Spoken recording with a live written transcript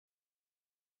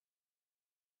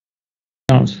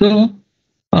So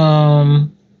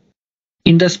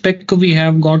in the spec, we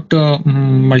have got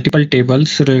multiple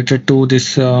tables related to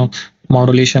this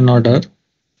modulation order.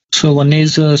 So one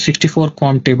is 64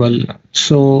 QAM table.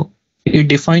 So it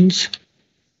defines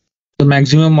the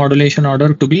maximum modulation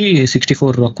order to be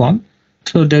 64 QAM.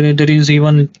 So there is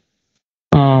even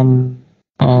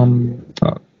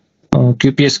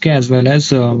QPSK as well as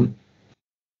 16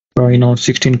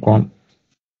 QAM.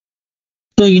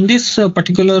 So in this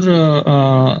particular,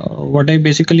 what I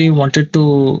basically wanted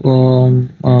to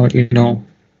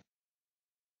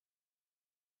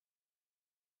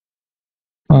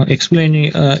explain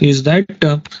is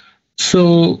that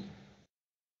so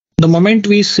the moment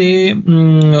we say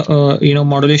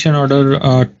modulation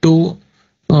order 2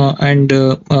 and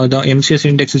the MCS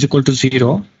index is equal to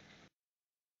 0.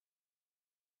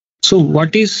 So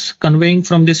what is conveying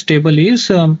from this table is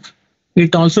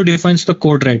it also defines the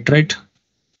code rate, right?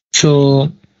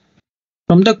 So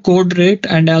from the code rate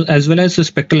and as well as the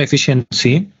spectral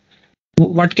efficiency,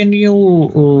 what can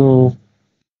you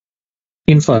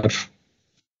infer?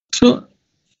 So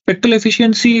spectral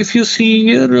efficiency, if you see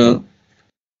here,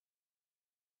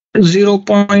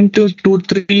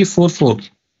 0.2344.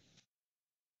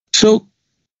 So,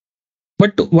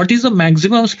 but what is the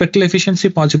maximum spectral efficiency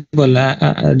possible?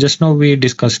 Just now we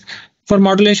discussed. For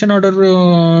modulation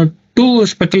order 2,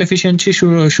 spectral efficiency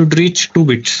should reach 2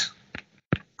 bits,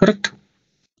 correct?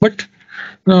 But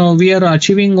we are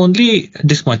achieving only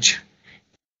this much,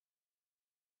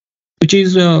 which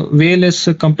is way less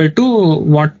compared to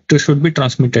what should be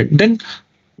transmitted. Then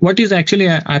what is actually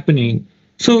happening?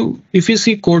 So if you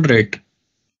see code rate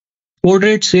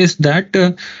says that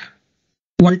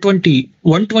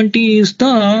 120 is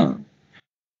the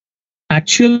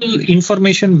actual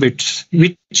information bits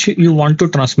which you want to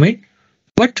transmit,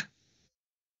 but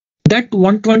that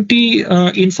 120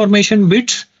 information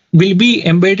bits will be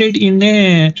embedded in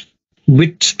a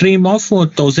bit stream of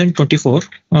 1024,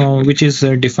 which is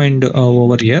defined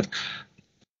over here.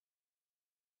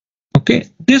 Okay,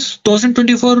 this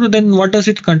 1024, then what does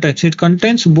it contain? It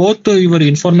contains both your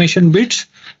information bits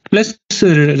plus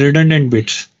redundant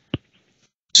bits.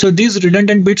 So these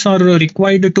redundant bits are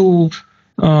required to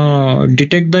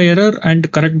detect the error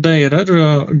and correct the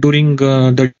error during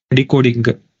the decoding.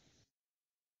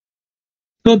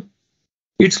 So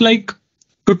it's like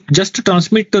to just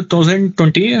transmit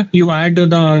 1020, you add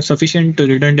the sufficient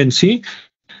redundancy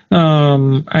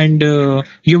and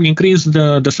you increase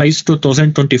the size to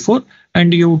 1024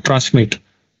 and you transmit.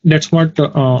 That's what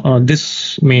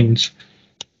this means.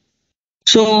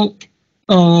 So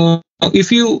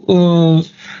if you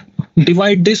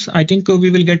divide this, I think we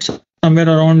will get somewhere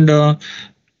around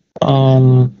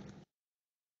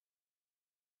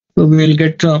we will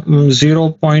get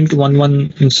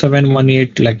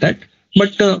 0.11718 like that.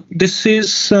 But this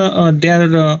is they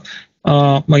are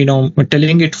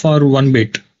telling it for 1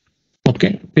 bit.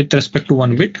 Okay, with respect to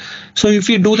 1 bit. So if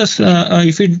we do this,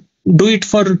 if we do it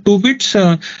for 2 bits,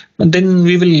 then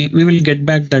we will get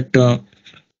back that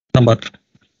number,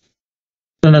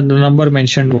 the number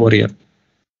mentioned over here.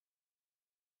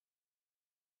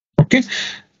 Okay,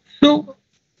 so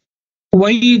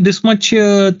why this much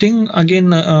thing?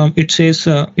 Again, it says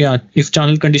yeah, if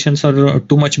channel conditions are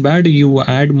too much bad, you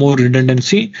add more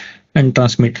redundancy and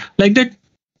transmit like that.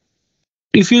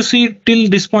 If you see till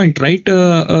this point, right,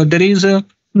 there is a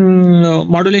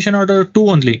modulation order 2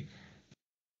 only.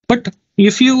 But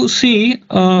if you see,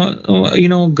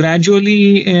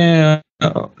 gradually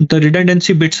the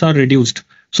redundancy bits are reduced.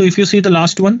 So if you see the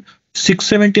last one,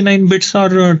 679 bits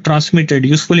are transmitted,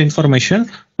 useful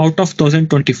information out of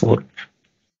 1024.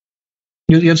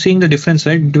 You're seeing the difference,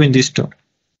 right, between these two.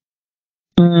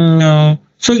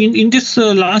 So in this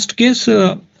last case,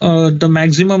 the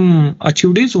maximum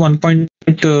achieved is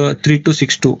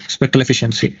 1.3262 spectral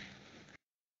efficiency.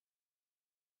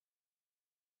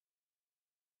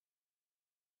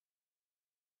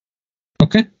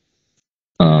 Okay.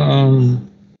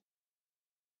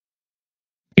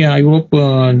 Yeah, I hope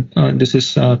this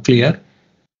is clear.